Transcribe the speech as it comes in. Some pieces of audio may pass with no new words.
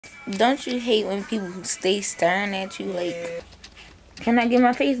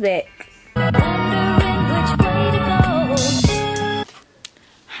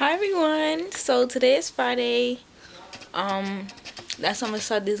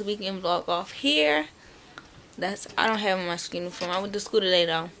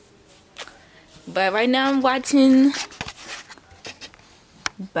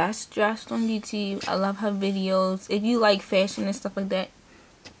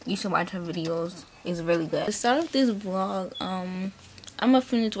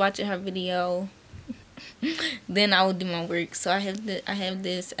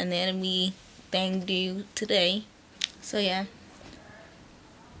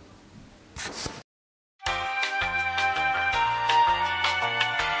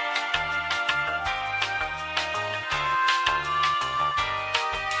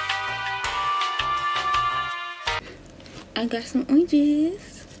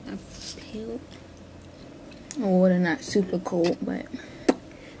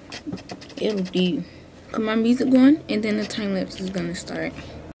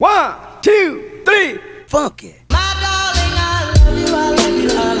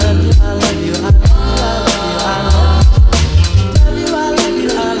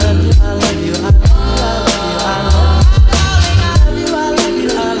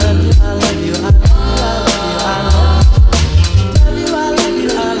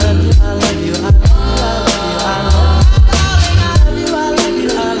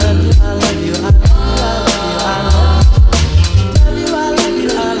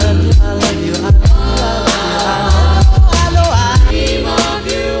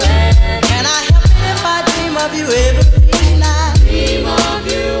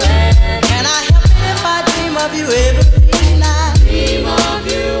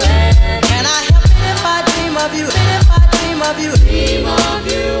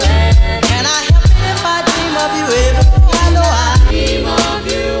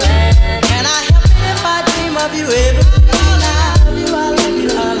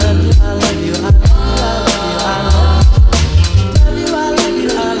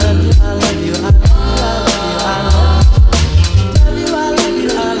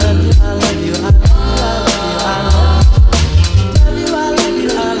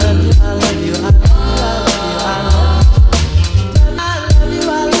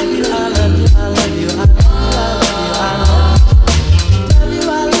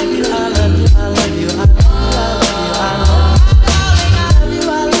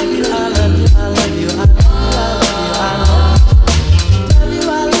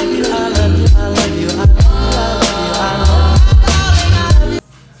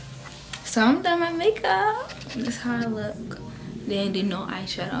So I'm done my makeup. This is how I look. Then did no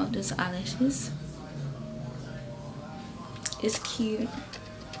eyeshadow, just eyelashes. It's cute.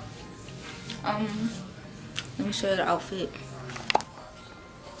 Let me show you the outfit.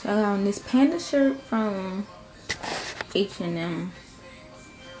 So I got on this panda shirt from H&M.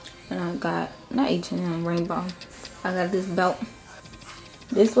 And I got, not H&M, Rainbow. I got this belt.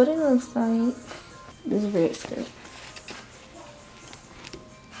 This is what it looks like. This red skirt.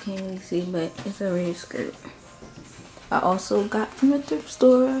 Can't really see, but it's a red skirt. I also got from a thrift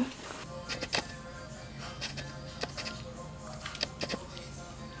store.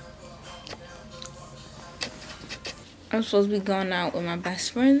 I'm supposed to be going out with my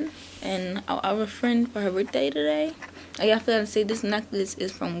best friend and our other friend for her birthday today. I forgot to say this necklace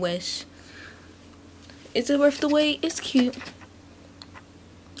is from Wish. Is it worth the wait? It's cute.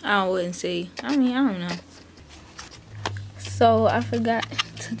 I wouldn't say. I mean, I don't know. So I forgot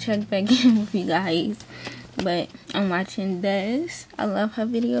to check back in with you guys, but I'm watching this. I love her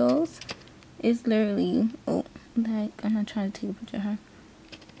videos. It's literally, oh, like, I'm not trying to take a picture of her.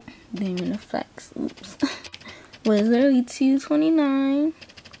 Didn't mean to flex. Oops. Well, it's literally $2.29.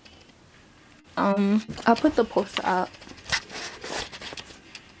 I'll put the poster up.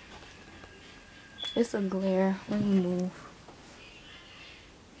 It's a glare. Let me move.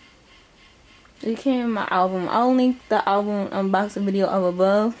 It came in my album. I'll link the album unboxing video up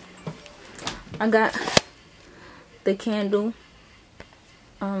above. I got the candle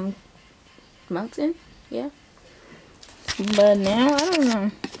melting, yeah. But now I don't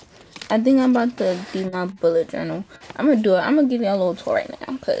know. I think I'm about to do my bullet journal. I'm gonna do it. I'm gonna give you a little tour right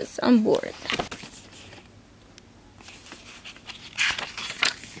now because I'm bored.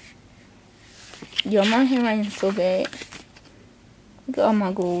 Yo, my handwriting is so bad. Look at all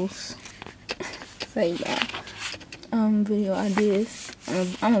my goals. Say yeah. Video ideas.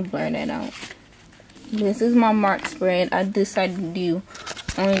 I'm gonna blur that out. This is my mark spread. I decided to do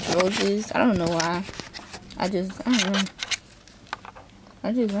orange roses. I don't know why. I don't know.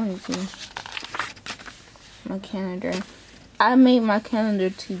 I just wanted to. My calendar. I made my calendar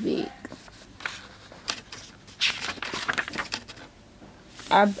too big.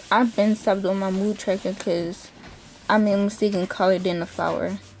 I've been stopped on my mood tracker because I made a mistake and colored in the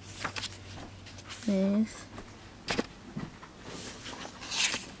flower. Yes.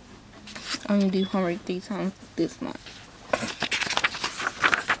 I'm gonna do homework 3 times this month.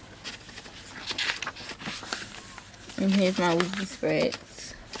 And here's my weekly spreads.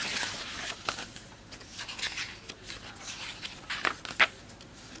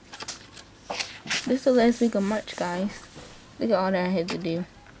 This is the last week of March, guys. Look at all that I had to do.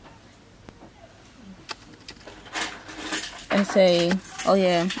 And say, oh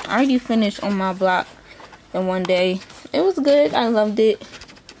yeah, I already finished on my block in one day. It was good. I loved it.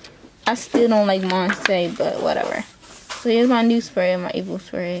 I still don't like Monse, but whatever. So here's my new spread, my April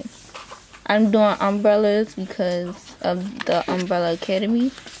spread. I'm doing umbrellas because of the Umbrella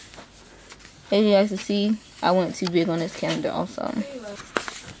Academy. As you guys can see, I went too big on this calendar also.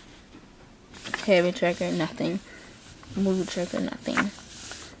 Habit tracker, nothing. Mood tracker, nothing.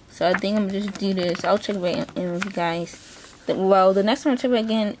 So I think I'm gonna just do this. I'll check back in with you guys. Well, the next time I check back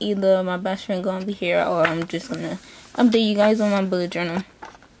in, either my best friend gonna be here or I'm just gonna update you guys on my bullet journal.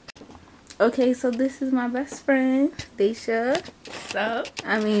 Okay, so this is my best friend, Daisha. What's up?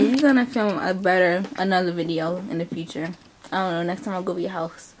 I mean, we're gonna film another video in the future. I don't know, next time I'll go to your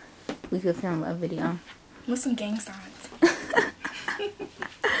house, we could film a video. With some gang signs.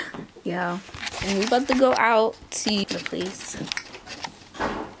 Yeah. And we're about to go out to the place.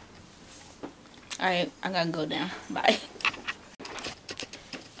 Alright, I gotta go down. Bye.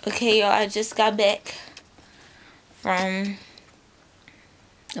 Okay, y'all, I just got back from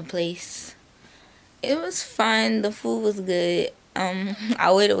the place. It was fun. The food was good.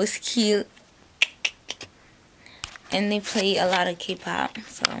 Our waiter was cute. And they played a lot of K-pop,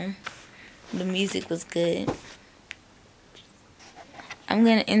 so the music was good. I'm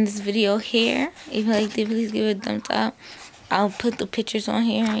gonna end this video here. If you liked it, please give it a thumbs up. I'll put the pictures on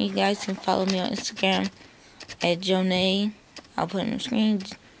here. You guys can follow me on Instagram at Jonay. I'll put it on the screen.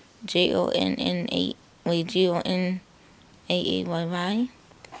 Jon8. Wait, Jon8AAYY.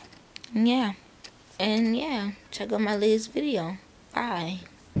 And yeah, check out my latest video. Bye.